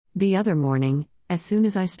The other morning, as soon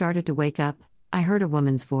as I started to wake up, I heard a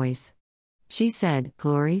woman's voice. She said,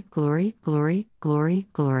 "Glory, glory, glory, glory,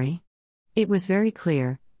 glory." It was very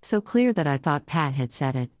clear, so clear that I thought Pat had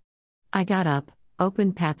said it. I got up,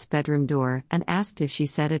 opened Pat's bedroom door, and asked if she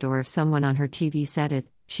said it or if someone on her TV said it.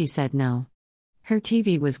 She said no. Her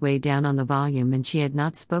TV was way down on the volume and she had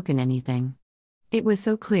not spoken anything. It was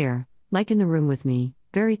so clear, like in the room with me,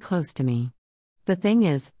 very close to me. The thing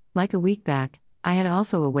is, like a week back, I had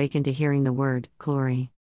also awakened to hearing the word, glory.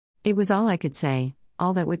 It was all I could say,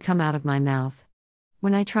 all that would come out of my mouth.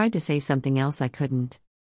 When I tried to say something else, I couldn't.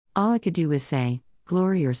 All I could do was say,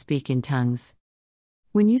 glory, or speak in tongues.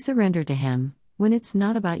 When you surrender to Him, when it's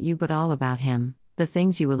not about you but all about Him, the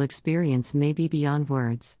things you will experience may be beyond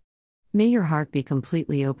words. May your heart be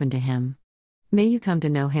completely open to Him. May you come to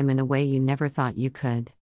know Him in a way you never thought you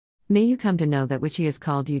could. May you come to know that which He has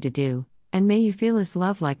called you to do, and may you feel His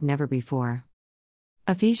love like never before.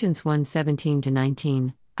 Ephesians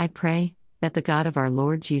 1:17-19, I pray, that the God of our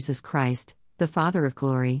Lord Jesus Christ, the Father of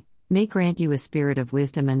glory, may grant you a spirit of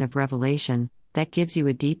wisdom and of revelation, that gives you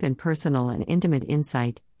a deep and personal and intimate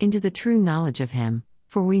insight into the true knowledge of Him,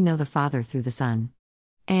 for we know the Father through the Son.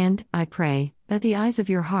 And, I pray, that the eyes of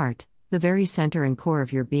your heart, the very center and core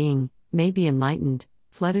of your being, may be enlightened,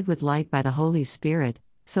 flooded with light by the Holy Spirit,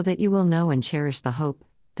 so that you will know and cherish the hope,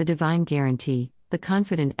 the divine guarantee, the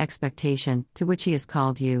confident expectation to which He has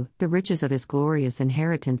called you, the riches of His glorious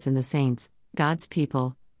inheritance in the saints, God's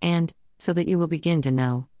people, and, so that you will begin to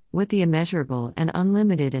know what the immeasurable and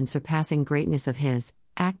unlimited and surpassing greatness of His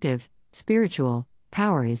active, spiritual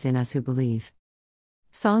power is in us who believe.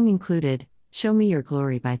 Song included, Show Me Your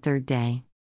Glory by Third Day.